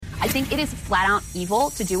I think it is flat out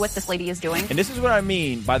evil to do what this lady is doing. And this is what I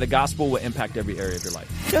mean by the gospel will impact every area of your life.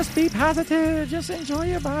 Just be positive. Just enjoy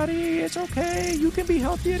your body. It's okay. You can be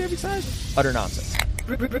healthy at every size. Utter nonsense.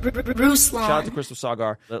 Bruce Long. Shout out to Crystal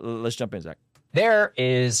Sagar. Let's jump in, Zach. There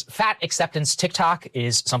is fat acceptance. TikTok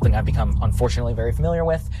is something I've become unfortunately very familiar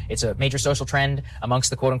with. It's a major social trend amongst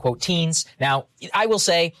the quote unquote teens. Now, I will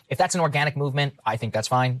say if that's an organic movement, I think that's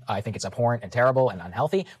fine. I think it's abhorrent and terrible and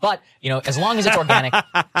unhealthy. But, as long as it's organic,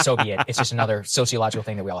 so be it. It's just another sociological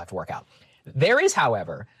thing that we all have to work out. There is,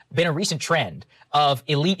 however, been a recent trend of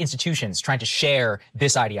elite institutions trying to share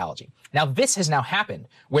this ideology. Now, this has now happened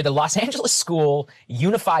where the Los Angeles School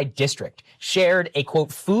Unified District shared a,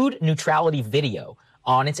 quote, food neutrality video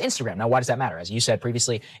on its Instagram. Now, why does that matter? As you said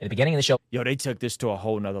previously at the beginning of the show. Yo, they took this to a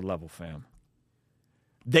whole nother level, fam.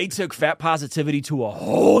 They took fat positivity to a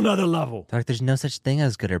whole nother level. Like, there's no such thing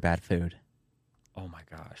as good or bad food. Oh my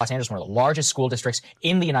gosh. Los Angeles, one of the largest school districts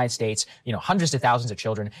in the United States, hundreds of thousands of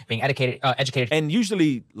children being educated. And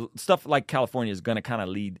usually stuff like California is going to kind of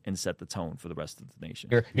lead and set the tone for the rest of the nation.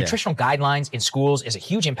 Nutritional guidelines in schools is a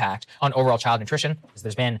huge impact on overall child nutrition.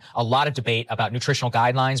 There's been a lot of debate about nutritional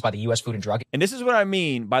guidelines by the U.S. Food and Drug. And this is what I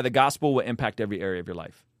mean by the gospel will impact every area of your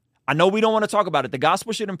life. I know we don't want to talk about it. The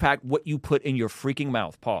gospel should impact what you put in your freaking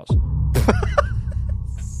mouth. Pause.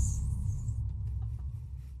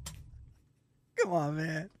 Come on,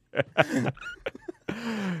 man.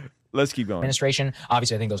 Let's keep going. Administration.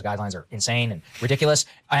 Obviously, I think those guidelines are insane and ridiculous.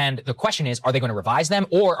 And the question is, are they going to revise them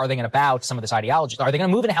or are they going to bow to some of this ideology? Are they going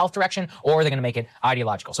to move in a health direction or are they going to make it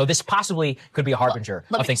ideological? So this possibly could be a harbinger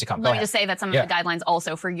of things to come. Let me just say that some of the guidelines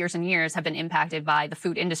also for years and years have been impacted by the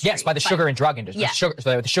food industry. Yes, by the sugar and drug industry.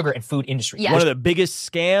 The sugar and food industry. Yeah. One of the biggest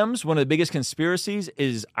scams, one of the biggest conspiracies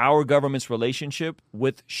is our government's relationship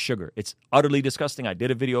with sugar. It's utterly disgusting. I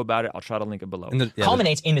did a video about it. I'll try to link it below.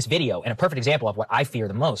 Culminates in this video, and a perfect example of what I fear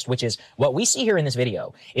the most, which is what we see here in this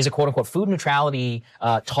video is a quote-unquote food neutrality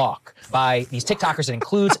talk by these TikTokers that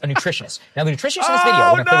includes a nutritionist. Now, the nutritionist in this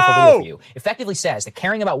video, what I'm putting for video for you, effectively says that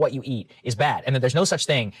caring about what you eat is bad and that there's no such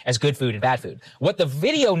thing as good food and bad food. What the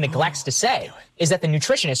video neglects to say is that the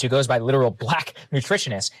nutritionist, who goes by literal black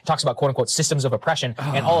nutritionist, talks about quote-unquote systems of oppression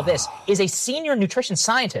and all of this, is a senior nutrition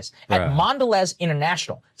scientist at Mondelez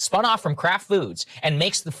International, spun off from Kraft Foods, and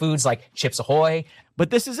makes the foods like Chips Ahoy. But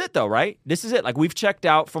this is it, though, right? This is it. Like, we've checked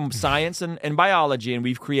out from science and biology, and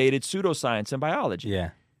we've created pseudoscience and biology.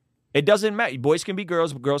 Yeah. It doesn't matter. Boys can be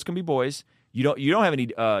girls. Girls can be boys. You don't have any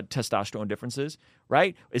testosterone differences,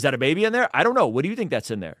 right? Is that a baby in there? I don't know. What do you think that's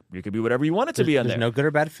in there? It could be whatever you want it to be in there. There's no good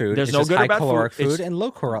or bad food. There's no good or bad food. High caloric food and low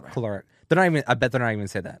caloric. I bet they're not even going to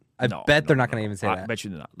say that. I bet they're not going to even say that. I bet you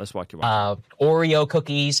they're not. Let's walk you out. Oreo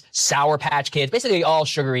cookies, Sour Patch Kids, basically all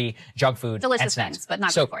sugary junk food. Delicious and snacks. things, but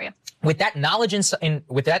not good for you. With that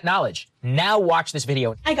knowledge, now watch this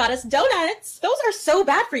video. I got us donuts. Those are so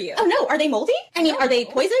bad for you. Oh no, are they moldy? I mean, are they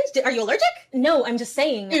poisoned? Are you allergic? No, I'm just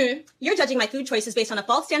saying. You're judging my food choices based on a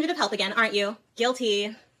false standard of health again, aren't you?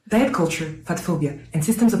 Guilty. Diet culture, fat phobia, and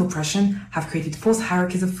systems of oppression have created false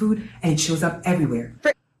hierarchies of food, and it shows up everywhere.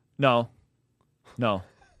 No,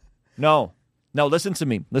 listen to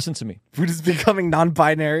me. Food is becoming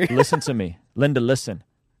non-binary. Listen to me. Linda, listen.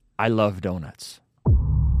 I love donuts.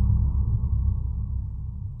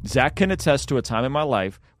 Zach can attest to a time in my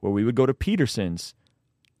life where we would go to Peterson's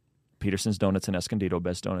Donuts in Escondido,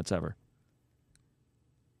 best donuts ever.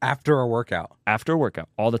 After a workout,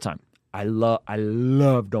 all the time. I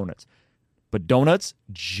love donuts. But donuts,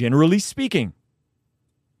 generally speaking,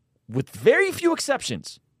 with very few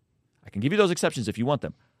exceptions, I can give you those exceptions if you want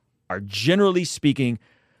them, are generally speaking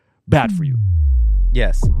bad for you.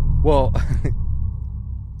 Yes. Well,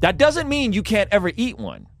 that doesn't mean you can't ever eat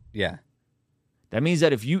one. Yeah. That means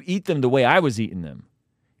that if you eat them the way I was eating them,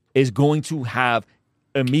 is going to have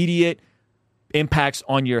immediate impacts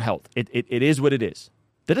on your health. It is what it is.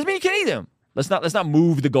 That doesn't mean you can't eat them. Let's not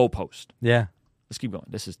move the goalpost. Yeah. Let's keep going.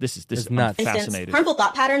 This is nuts. For fascinated. instance, harmful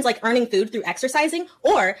thought patterns like earning food through exercising,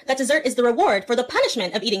 or that dessert is the reward for the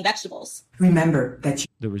punishment of eating vegetables. Remember that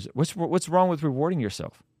what's wrong with rewarding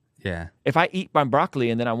yourself? Yeah. If I eat my broccoli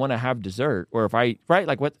and then I want to have dessert, or if I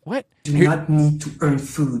what? Do not need to earn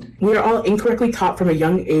food. We are all incorrectly taught from a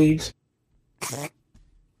young age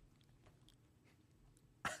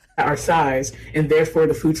our size, and therefore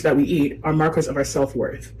the foods that we eat are markers of our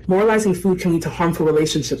self-worth. Moralizing food can lead to harmful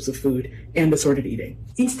relationships with food and disordered eating.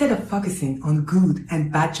 Instead of focusing on good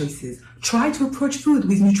and bad choices, try to approach food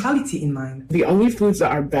with neutrality in mind. The only foods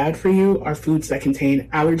that are bad for you are foods that contain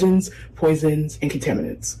allergens, poisons, and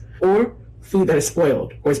contaminants, or food that is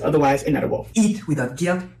spoiled or is otherwise inedible. Eat without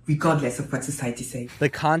guilt, regardless of what society says. The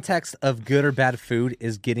context of good or bad food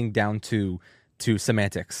is getting down to to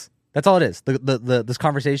semantics. That's all it is. This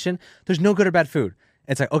conversation, there's no good or bad food.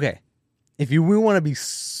 It's like, okay, if we want to be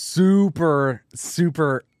super,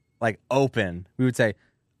 super like open, we would say,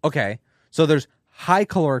 okay, so there's high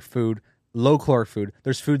caloric food, low caloric food.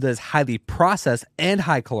 There's food that is highly processed and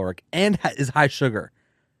high caloric and is high sugar.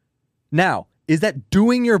 Now, is that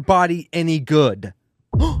doing your body any good?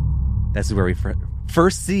 That's where we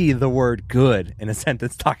first see the word good in a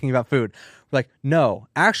sentence talking about food. We're like, no,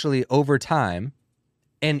 actually, over time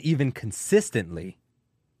and even consistently,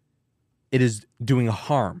 it is doing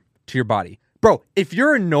harm to your body. Bro, if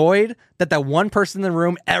you're annoyed that one person in the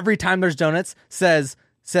room, every time there's donuts, says,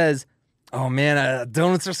 oh man,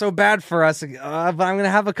 donuts are so bad for us, but I'm going to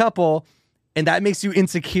have a couple, and that makes you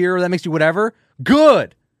insecure, that makes you whatever,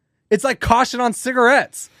 good. It's like caution on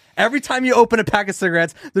cigarettes. Every time you open a pack of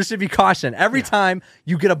cigarettes, there should be caution. Every time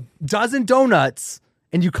you get a dozen donuts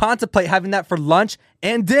and you contemplate having that for lunch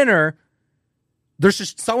and dinner, there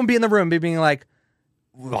should someone be in the room being like,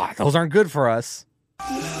 those aren't good for us.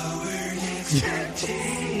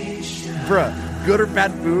 Bruh, good or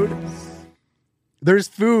bad food? There's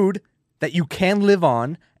food that you can live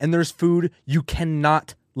on, and there's food you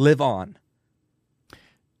cannot live on.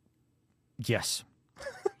 Yes.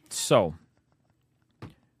 So,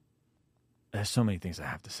 there's so many things I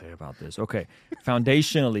have to say about this. Okay.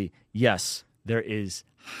 Foundationally, yes, there is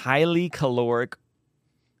highly caloric,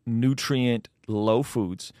 nutrient, low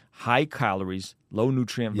foods, high calories, low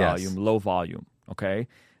nutrient volume, low volume. Okay.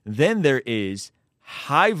 Then there is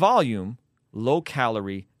high volume, low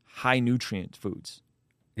calorie, high nutrient foods.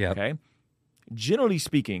 Yeah. Okay. Generally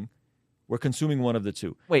speaking, we're consuming one of the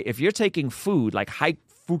two. Wait, if you're taking food like high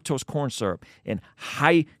fructose corn syrup and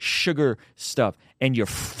high sugar stuff, and you're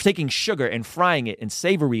taking sugar and frying it and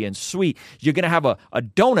savory and sweet, you're going to have a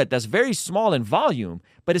donut that's very small in volume,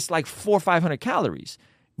 but it's like 400 or 500 calories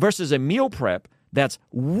versus a meal prep that's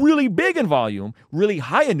really big in volume, really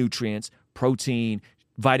high in nutrients, protein,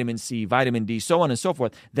 vitamin C, vitamin D, so on and so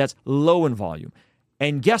forth, that's low in volume.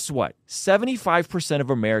 And guess what? 75%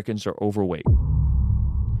 of Americans are overweight.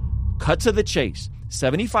 Cut to the chase.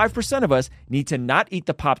 75% of us need to not eat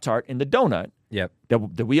the Pop-Tart and the donut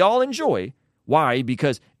that we all enjoy. Why?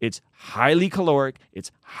 Because it's highly caloric, it's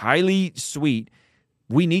highly sweet.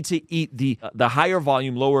 We need to eat the higher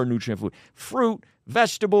volume, lower nutrient food. Fruit,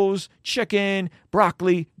 vegetables, chicken,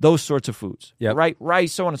 broccoli, those sorts of foods. Right?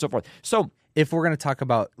 Rice, so on and so forth. So if we're going to talk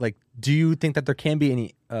about, like, do you think that there can be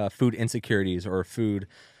any food insecurities or food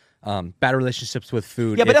bad relationships with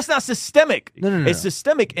food? Yeah, but that's not systemic. No. It's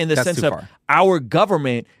systemic in the sense of our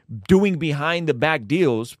government doing behind the back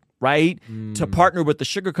deals, right? To partner with the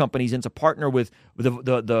sugar companies and to partner with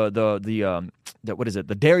the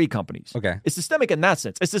dairy companies. Okay. It's systemic in that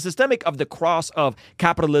sense. It's the systemic of the cross of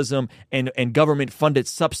capitalism and government funded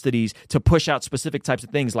subsidies to push out specific types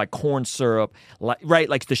of things like corn syrup,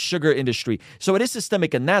 like the sugar industry. So it is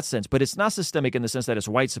systemic in that sense, but it's not systemic in the sense that it's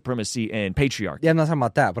white supremacy and patriarchy. Yeah, I'm not talking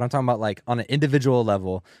about that, but I'm talking about, like, on an individual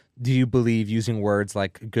level, do you believe using words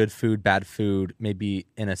like good food, bad food, maybe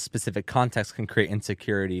in a specific context can create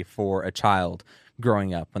insecurity for a child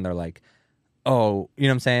growing up when they're like, oh, you know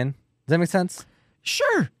what I'm saying? Does that make sense?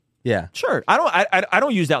 Sure. Yeah. Sure. I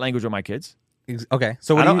don't use that language with my kids. Okay.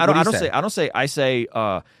 So what I say,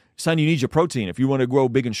 son, you need your protein. If you want to grow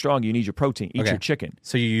big and strong, you need your protein. Eat your chicken.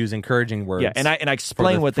 So you use encouraging words. Yeah, and I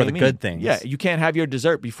explain what they mean. For the good things. Yeah, you can't have your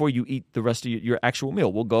dessert before you eat the rest of your actual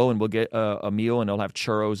meal. We'll go and we'll get a meal and they'll have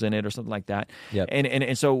churros in it or something like that. Yep.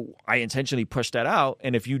 And so I intentionally push that out.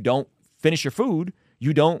 And if you don't finish your food,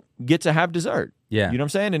 you don't get to have dessert. Yeah. You know what I'm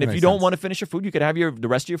saying? And if you don't want to finish your food, you could have the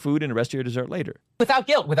rest of your food and the rest of your dessert later. Without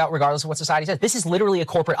guilt, regardless of what society says. This is literally a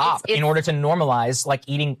corporate op in order to normalize, like,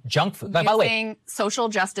 eating junk food. By the way, using social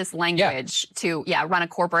justice language to run a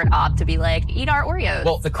corporate op to be like, eat our Oreos.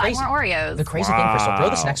 Well, buy more Oreos. The crazy thing, Crystal, throw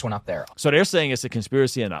this next one up there. So they're saying it's a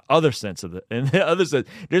conspiracy in the other sense of in the other sense.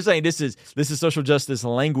 They're saying this is social justice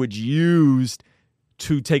language used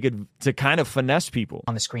to kind of finesse people.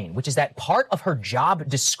 On the screen, which is that part of her job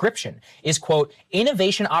description is, quote,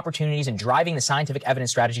 innovation opportunities and driving the scientific evidence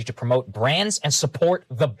strategy to promote brands and support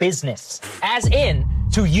the business. As in,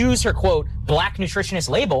 to use her, quote, black nutritionist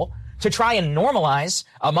label to try and normalize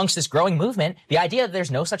amongst this growing movement the idea that there's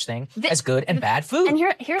no such thing as good and bad food.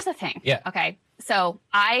 And here's the thing. Yeah. Okay. So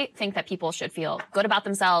I think that people should feel good about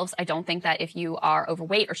themselves. I don't think that if you are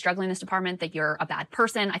overweight or struggling in this department that you're a bad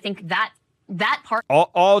person. I think that part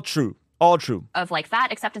all true of, like,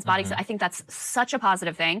 fat acceptance, body acceptance, I think that's such a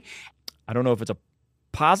positive thing. I don't know if it's a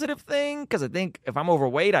positive thing, because I think if I'm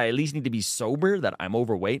overweight, I at least need to be sober that I'm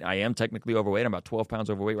overweight. I am technically overweight. I'm about 12 pounds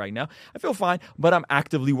overweight right now. I feel fine, but I'm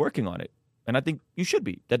actively working on it. And I think you should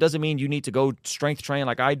be. That doesn't mean you need to go strength train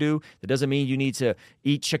like I do. That doesn't mean you need to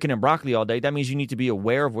eat chicken and broccoli all day. That means you need to be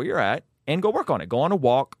aware of where you're at and go work on it. Go on a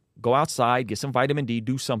walk. Go outside, get some vitamin D,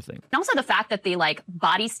 do something. And also the fact that the like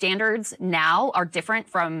body standards now are different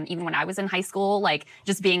from even when I was in high school, like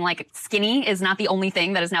just being like skinny is not the only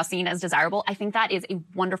thing that is now seen as desirable. I think that is a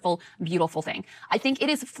wonderful, beautiful thing. I think it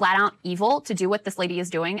is flat out evil to do what this lady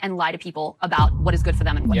is doing and lie to people about what is good for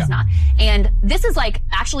them and what is not. And this is like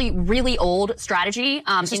actually really old strategy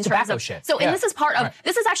in terms of shit. So and this is part of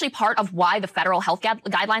this is actually part of why the federal health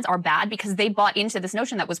guidelines are bad, because they bought into this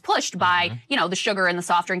notion that was pushed by, you know, the sugar and the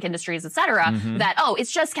soft drink industries, et cetera, that, oh,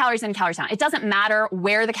 it's just calories in, calories out. It doesn't matter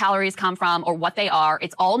where the calories come from or what they are.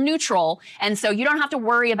 It's all neutral. And so you don't have to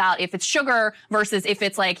worry about if it's sugar versus if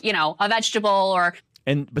it's like, you know, a vegetable or.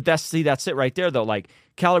 But that's it right there, though. Like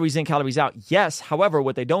calories in, calories out. Yes. However,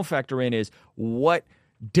 what they don't factor in is what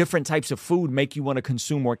different types of food make you want to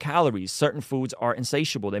consume more calories. Certain foods are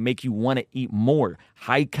insatiable. They make you want to eat more.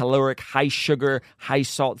 High caloric, high sugar, high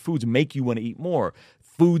salt foods make you want to eat more.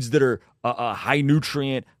 Foods that are high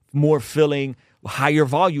nutrient, more filling, higher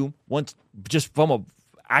volume, once just from a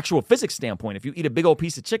actual physics standpoint. If you eat a big old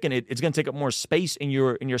piece of chicken, it's going to take up more space in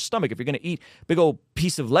your stomach. If you're going to eat a big old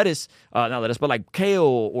piece of lettuce, not lettuce, but like kale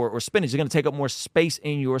or spinach, it's going to take up more space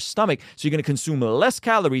in your stomach. So you're going to consume less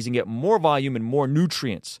calories and get more volume and more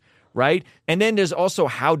nutrients. Right? And then there's also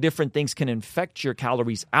how different things can infect your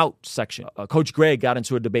calories out section. Coach Greg got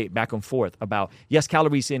into a debate back and forth about, yes,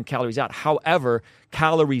 calories in, calories out. However,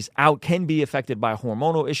 calories out can be affected by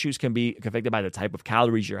hormonal issues, can be affected by the type of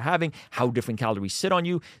calories you're having, how different calories sit on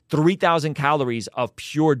you. 3,000 calories of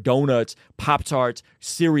pure donuts, Pop-Tarts,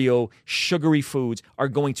 cereal, sugary foods are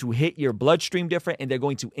going to hit your bloodstream different, and they're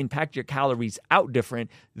going to impact your calories out different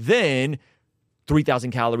than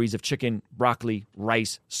 3,000 calories of chicken, broccoli,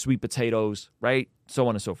 rice, sweet potatoes, right? So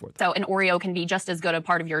on and so forth. So an Oreo can be just as good a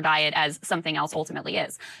part of your diet as something else ultimately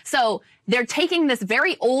is. So they're taking this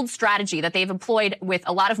very old strategy that they've employed with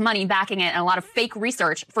a lot of money backing it and a lot of fake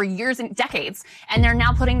research for years and decades. And they're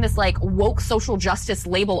now putting this like woke social justice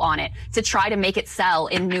label on it to try to make it sell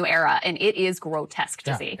in new era. And it is grotesque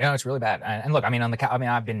to see. No, it's really bad. And look, I mean,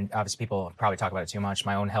 I've been, obviously people probably talk about it too much,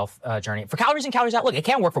 my own health journey. For calories in, calories out, look, it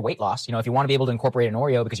can work for weight loss. You know, if you want to be able to incorporate an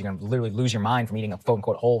Oreo because you're going to literally lose your mind from eating a quote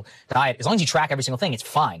unquote whole diet, as long as you track every single thing, it's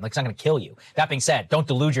fine. Like, it's not going to kill you. That being said, don't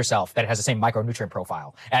delude yourself that it has the same micronutrient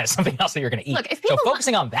profile as something else that you're going to eat. Look, if people, so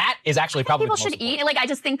focusing on that is actually probably people the most should eat. Like, I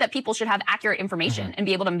just think that people should have accurate information and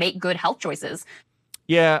be able to make good health choices.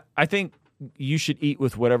 Yeah, I think you should eat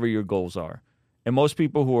with whatever your goals are. And most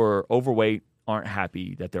people who are overweight aren't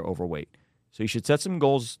happy that they're overweight. So you should set some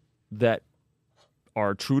goals that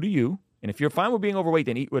are true to you. And if you're fine with being overweight,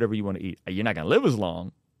 then eat whatever you want to eat. You're not going to live as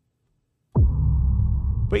long,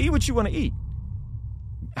 but eat what you want to eat.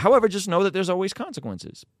 However, just know that there's always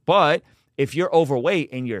consequences. But if you're overweight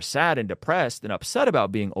and you're sad and depressed and upset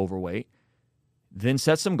about being overweight, then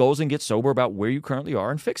set some goals and get sober about where you currently are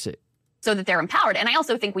and fix it. So that they're empowered. And I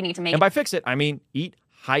also think we need to make... And by fix it, I mean eat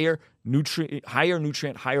higher nutrient,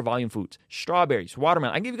 higher volume foods, strawberries,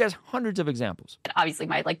 watermelon. I can give you guys hundreds of examples. Obviously,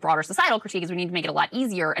 my like broader societal critique is we need to make it a lot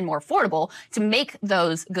easier and more affordable to make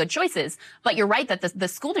those good choices. But you're right that the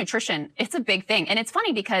school nutrition, it's a big thing. And it's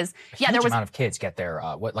funny because, there was... amount of kids get their,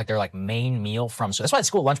 their main meal from... So that's why the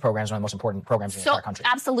school lunch program is one of the most important programs in the entire country.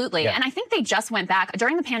 Absolutely. Yeah. And I think they just went back.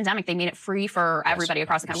 During the pandemic, they made it free for everybody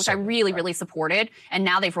across the country, which I really supported. And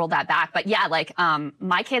now they've rolled that back. But yeah, like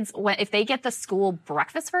my kids, if they get the school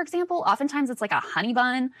breakfast, for example, oftentimes it's like a honey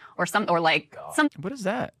bun or some. What is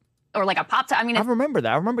that? Or like a Pop-Tart. I mean, I remember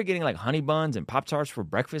that. I remember getting like honey buns and Pop-Tarts for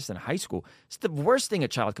breakfast in high school. It's the worst thing a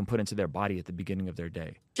child can put into their body at the beginning of their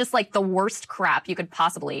day. Just like the worst crap you could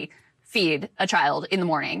possibly feed a child in the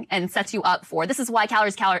morning and sets you up for. This is why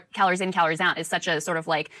calories in, calories out is such a sort of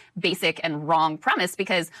like basic and wrong premise,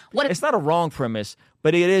 because it's not a wrong premise,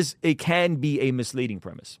 but it can be a misleading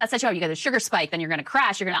premise. That sets you up. You get a sugar spike, then you're going to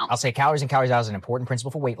crash. I'll say calories in, calories out is an important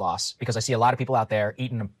principle for weight loss, because I see a lot of people out there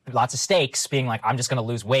eating lots of steaks being like, I'm just going to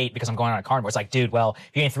lose weight because I'm going on a carnivore. It's like, dude, well,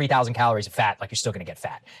 if you're eating 3,000 calories of fat, like you're still going to get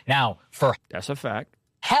fat. Now, that's a fact.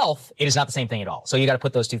 Health, it is not the same thing at all. So you got to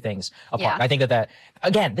put those two things apart. Yeah. I think that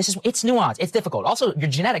again, it's nuanced. It's difficult. Also,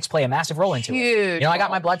 your genetics play a massive role into it. You know, I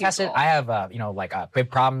got my blood tested. I have,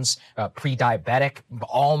 big problems, pre-diabetic.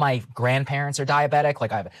 All my grandparents are diabetic.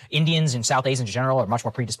 Like I have Indians and South Asians in general are much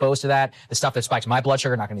more predisposed to that. The stuff that spikes my blood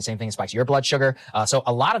sugar, not going to be the same thing that spikes your blood sugar. So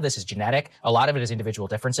a lot of this is genetic. A lot of it is individual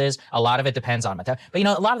differences. A lot of it depends on but a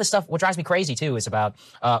lot of the stuff, what drives me crazy too, is about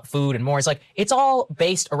food and more. It's like, it's all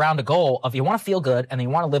based around a goal of you want to feel good and then you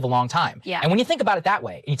want to live a long time. Yeah. And when you think about it that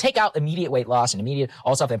way, and you take out immediate weight loss and immediate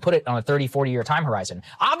all stuff and put it on a 30, 40-year time horizon,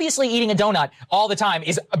 obviously eating a donut all the time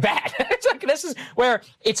is bad. It's like, this is where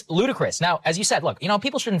it's ludicrous. Now, as you said, look,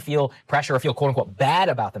 people shouldn't feel pressure or feel quote unquote bad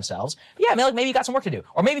about themselves. But yeah, maybe you got some work to do.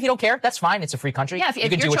 Or maybe if you don't care, that's fine. It's a free country. Yeah, if you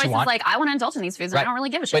can your do what choice you is want. like, I want to indulge in these foods, and I don't really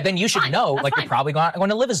give a shit. But then you should Fine, know, that's like, fine. you're probably going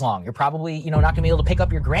to live as long. You're probably, not going to be able to pick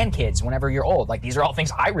up your grandkids whenever you're old. Like, these are all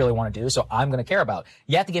things I really want to do, so I'm going to care about.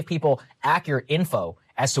 You have to give people accurate info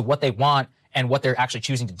as to what they want and what they're actually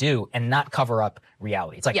choosing to do, and not cover up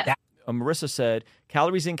reality. It's like Yes. that. Marissa said,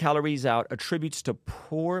 calories in, calories out attributes to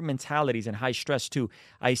poor mentalities and high stress too.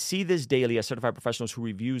 I see this daily as certified professionals who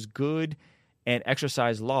reviews good and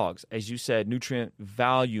exercise logs. As you said, nutrient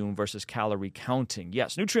volume versus calorie counting.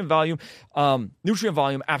 Yes, nutrient volume,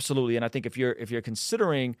 absolutely. And I think if you're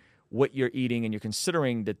considering what you're eating and you're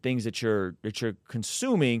considering the things that you're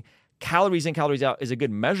consuming, calories in, calories out is a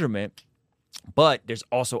good measurement. But there's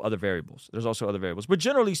also other variables. But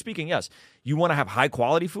generally speaking, yes, you want to have high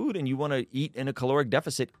quality food and you want to eat in a caloric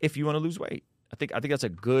deficit if you want to lose weight. I think that's a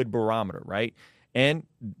good barometer, right? And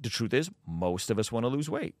the truth is, most of us want to lose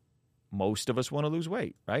weight.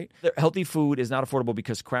 Right? Healthy food is not affordable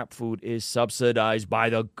because crap food is subsidized by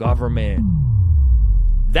the government.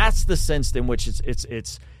 That's the sense in which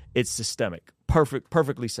it's systemic.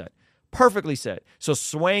 Perfectly said. So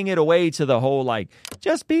swaying it away to the whole, like,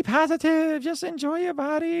 just be positive, just enjoy your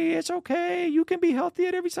body, it's okay, you can be healthy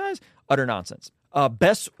at every size. Utter nonsense.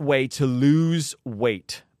 Best way to lose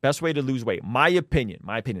weight. My opinion.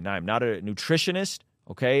 I am not a nutritionist,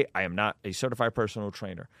 okay? I am not a certified personal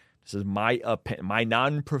trainer. This is my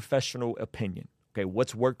non-professional opinion. Okay,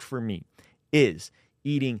 what's worked for me is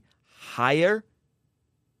eating higher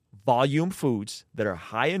volume foods that are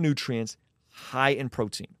high in nutrients, high in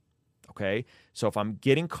protein. Okay, so if I'm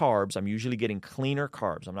getting carbs, I'm usually getting cleaner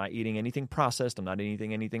carbs. I'm not eating anything processed. I'm not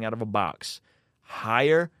eating anything out of a box.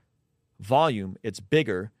 Higher volume, it's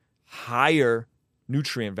bigger, higher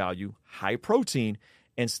nutrient value, high protein,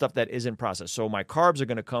 and stuff that isn't processed. So my carbs are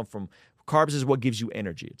going to come from, carbs is what gives you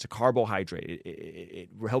energy. It's a carbohydrate. It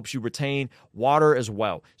helps you retain water as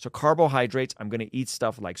well. So carbohydrates, I'm going to eat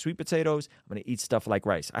stuff like sweet potatoes. I'm going to eat stuff like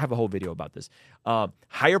rice. I have a whole video about this.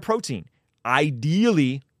 Higher protein.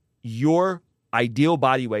 Ideally, your ideal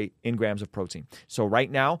body weight in grams of protein. So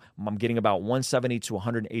right now, I'm getting about 170 to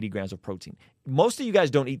 180 grams of protein. Most of you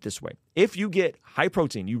guys don't eat this way. If you get high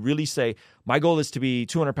protein, you really say, my goal is to be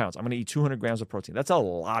 200 pounds. I'm going to eat 200 grams of protein. That's a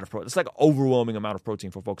lot of protein. It's like an overwhelming amount of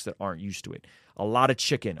protein for folks that aren't used to it. A lot of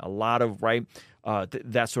chicken, a lot of,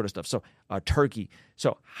 that sort of stuff. So turkey.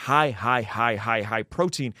 So high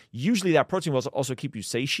protein. Usually that protein will also keep you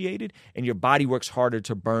satiated and your body works harder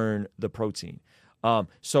to burn the protein.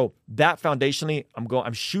 So that foundationally,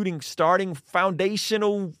 I'm shooting, starting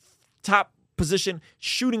foundational top position,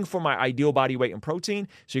 shooting for my ideal body weight and protein.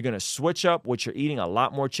 So you're going to switch up what you're eating, a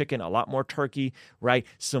lot more chicken, a lot more turkey, right?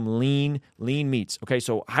 Some lean meats. Okay.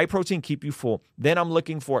 So high protein, keep you full. Then I'm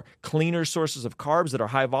looking for cleaner sources of carbs that are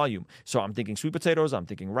high volume. So I'm thinking sweet potatoes. I'm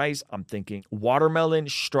thinking rice. I'm thinking watermelon,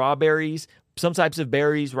 strawberries, some types of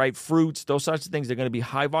berries, right? Fruits, those sorts of things, they're going to be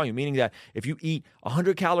high volume, meaning that if you eat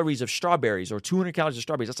 100 calories of strawberries or 200 calories of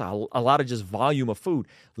strawberries, that's a lot of just volume of food.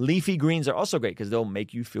 Leafy greens are also great because they'll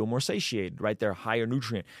make you feel more satiated, right? They're higher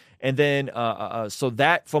nutrient. And then, so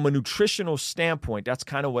that from a nutritional standpoint, that's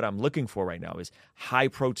kind of what I'm looking for right now is high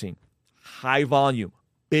protein, high volume,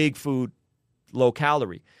 big food, low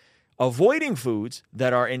calorie. Avoiding foods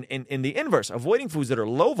that are in the inverse, avoiding foods that are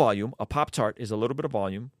low volume. A Pop-Tart is a little bit of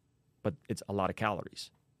volume, but it's a lot of calories,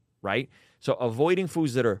 right? So avoiding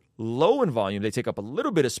foods that are low in volume, they take up a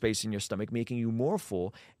little bit of space in your stomach, making you more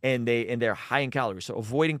full, and they're high in calories. So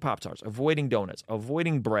avoiding Pop-Tarts, avoiding donuts,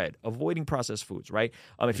 avoiding bread, avoiding processed foods, right?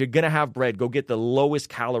 If you're going to have bread, go get the lowest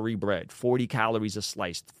calorie bread, 40 calories a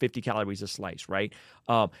slice, 50 calories a slice, right?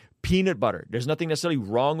 Peanut butter. There's nothing necessarily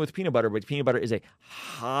wrong with peanut butter, but peanut butter is a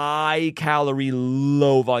high calorie,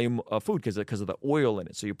 low volume food because of the oil in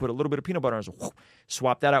it. So you put a little bit of peanut butter and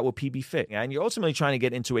swap that out with PB Fit. And you're ultimately trying to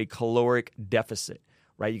get into a caloric deficit,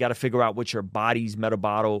 right? You got to figure out what your body's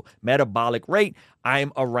metabolic rate.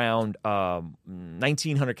 I'm around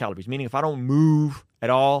 1,900 calories, meaning if I don't move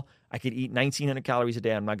at all, I could eat 1,900 calories a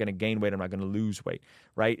day. I'm not going to gain weight. I'm not going to lose weight,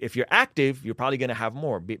 right? If you're active, you're probably going to have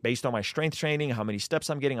more. Based on my strength training, how many steps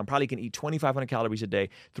I'm getting, I'm probably going to eat 2,500 calories a day,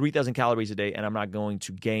 3,000 calories a day, and I'm not going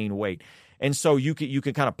to gain weight. And so you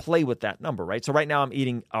can kind of play with that number, right? So right now I'm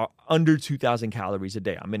eating under 2,000 calories a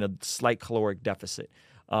day. I'm in a slight caloric deficit.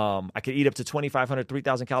 I could eat up to 2,500,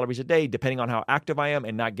 3,000 calories a day, depending on how active I am,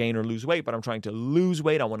 and not gain or lose weight. But I'm trying to lose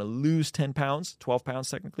weight. I want to lose 10 pounds, 12 pounds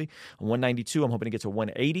technically. I'm 192. I'm hoping to get to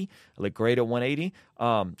 180. I look great at 180.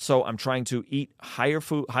 So I'm trying to eat higher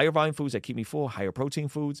volume foods that keep me full, higher protein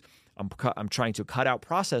foods. I'm trying to cut out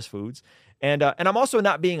processed foods. And I'm also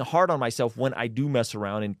not being hard on myself when I do mess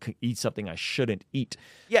around and eat something I shouldn't eat.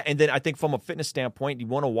 Yeah, and then I think from a fitness standpoint, you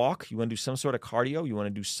want to walk, you want to do some sort of cardio, you want to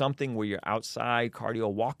do something where you're outside.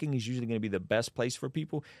 Cardio walking is usually going to be the best place for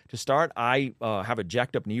people to start. I have a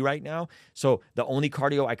jacked up knee right now, so the only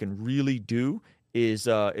cardio I can really do is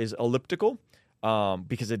elliptical.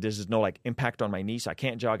 Because there's no like impact on my knee, so I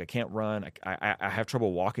can't jog, I can't run, I have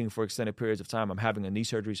trouble walking for extended periods of time. I'm having a knee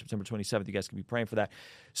surgery September 27th. You guys can be praying for that.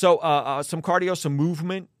 So some cardio, some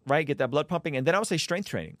movement, right? Get that blood pumping, and then I would say strength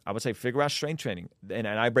training. I would say figure out strength training, and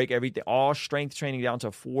I break all strength training down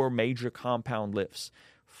to 4 major compound lifts.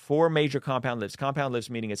 4 major compound lifts. Compound lifts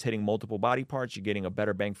meaning it's hitting multiple body parts. You're getting a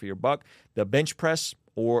better bang for your buck. The bench press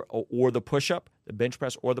or the push-up, the bench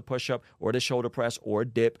press or the push-up or the shoulder press or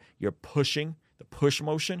dip. You're pushing. The push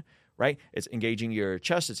motion, right? It's engaging your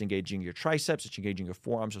chest, it's engaging your triceps, it's engaging your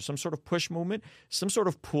forearms, or some sort of push movement, some sort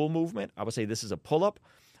of pull movement. I would say this is a pull-up,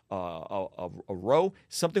 a row,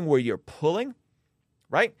 something where you're pulling,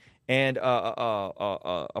 right? And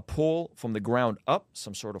a pull from the ground up,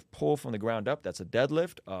 some sort of pull from the ground up. That's a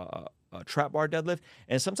deadlift, a trap bar deadlift,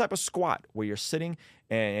 and some type of squat where you're sitting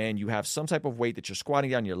and you have some type of weight that you're squatting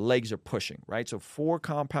down, your legs are pushing, right? So 4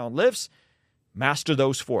 compound lifts. Master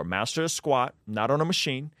those 4. Master a squat, not on a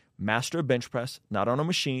machine. Master a bench press, not on a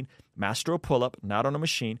machine. Master a pull-up, not on a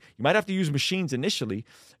machine. You might have to use machines initially.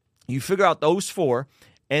 You figure out those 4,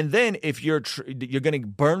 and then if you're going to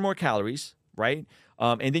burn more calories, right?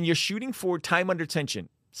 And then you're shooting for time under tension,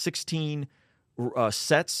 16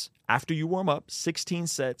 sets after you warm up, 16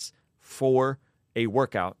 sets for a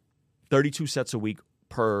workout, 32 sets a week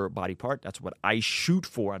per body part. That's what I shoot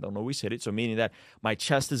for. I don't always hit it. So meaning that my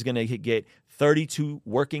chest is going to get 32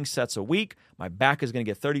 working sets a week. My back is going to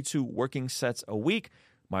get 32 working sets a week.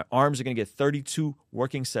 My arms are going to get 32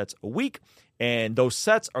 working sets a week. And those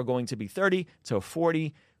sets are going to be 30 to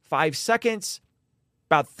 45 seconds,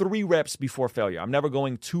 about 3 reps before failure. I'm never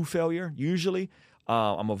going to failure usually.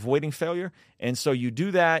 I'm avoiding failure. And so you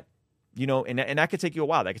do that. You know, and that could take you a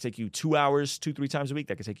while. That could take you 2 hours, 2-3 times a week.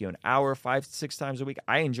 That could take you an hour, 5-6 times a week.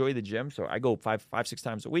 I enjoy the gym, so I go 5-6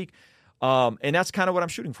 times a week. And that's kind of what I'm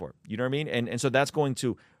shooting for. You know what I mean? And so that's going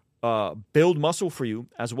to build muscle for you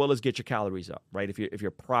as well as get your calories up, right? If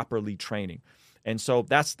you're properly training. And so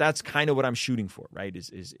that's kind of what I'm shooting for, right?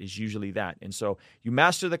 Is usually that. And so you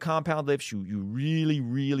master the compound lifts, you really,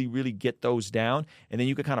 really, really get those down, and then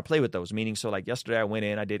you can kind of play with those. Meaning, so like yesterday I went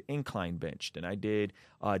in, I did incline bench, then I did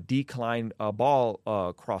decline ball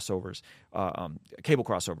crossovers, cable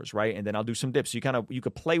crossovers, right? And then I'll do some dips. So you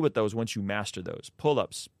could play with those once you master those.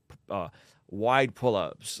 Pull-ups, wide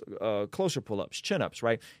pull-ups, closer pull-ups, chin-ups,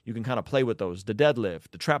 right? You can kind of play with those. The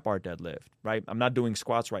deadlift, the trap bar deadlift, right? I'm not doing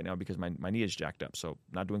squats right now because my knee is jacked up. So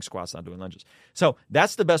not doing squats, not doing lunges. So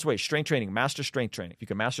that's the best way. Strength training, master strength training. If you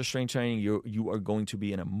can master strength training, you are going to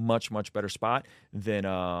be in a much, much better spot than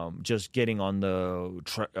just getting on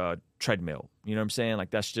the treadmill. You know what I'm saying? Like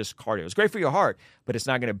that's just cardio. It's great for your heart, but it's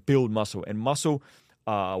not going to build muscle. And muscle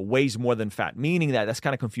weighs more than fat, meaning that's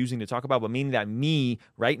kind of confusing to talk about, but meaning that me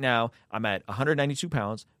right now, I'm at 192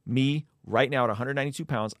 pounds. Me right now at 192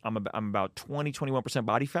 pounds, I'm about 21%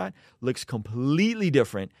 body fat, looks completely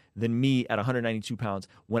different than me at 192 pounds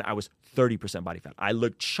when I was 30% body fat. I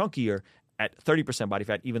look chunkier at 30% body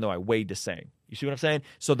fat, even though I weighed the same. You see what I'm saying?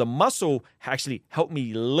 So the muscle actually helped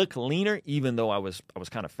me look leaner, even though I was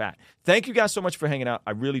kind of fat. Thank you guys so much for hanging out.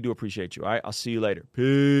 I really do appreciate you. All right, I'll see you later.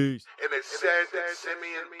 Peace. And it said that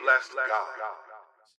Simeon blessed God.